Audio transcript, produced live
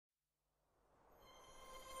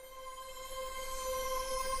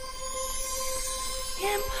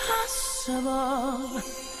impossible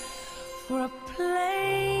for a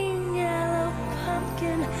plain yellow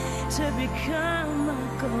pumpkin to become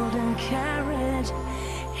a golden carriage.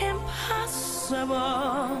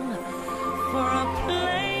 Impossible for a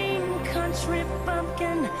plain country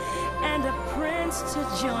bumpkin and a prince to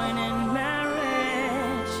join in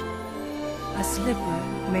marriage. A slipper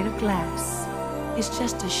made of glass is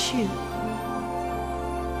just a shoe,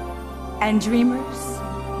 and dreamers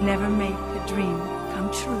never make the dream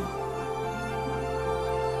come true.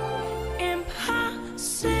 Impossible,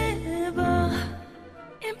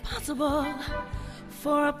 impossible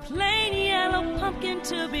for a plain yellow pumpkin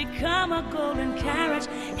to become a golden carriage.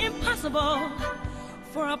 Impossible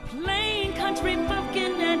for a plain country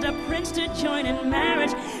bumpkin and a prince to join in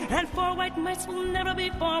marriage. And four white mice will never be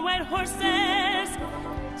four white horses.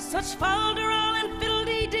 Such folderol and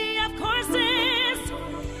fiddle-dee-dee of courses.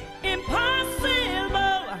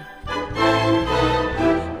 Impossible.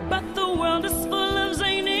 But the world is full of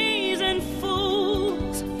zanies and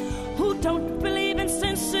fools who don't believe in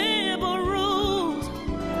sensible rules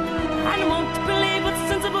and won't believe what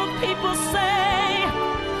sensible people say.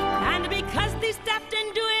 And because these daft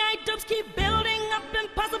and dewy-eyed dopes keep building up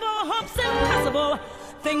impossible hopes, impossible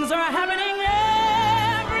things are happening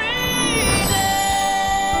every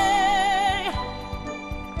day.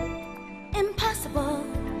 Impossible,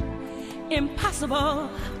 impossible,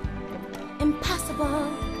 impossible,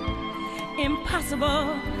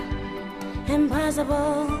 impossible,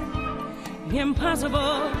 impossible,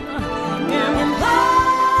 impossible, impossible.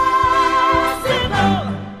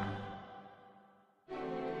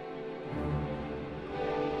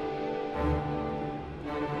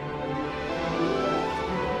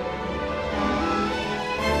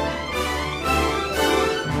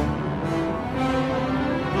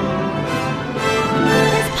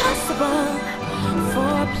 It's possible for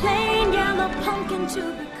a plain yellow pumpkin to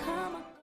become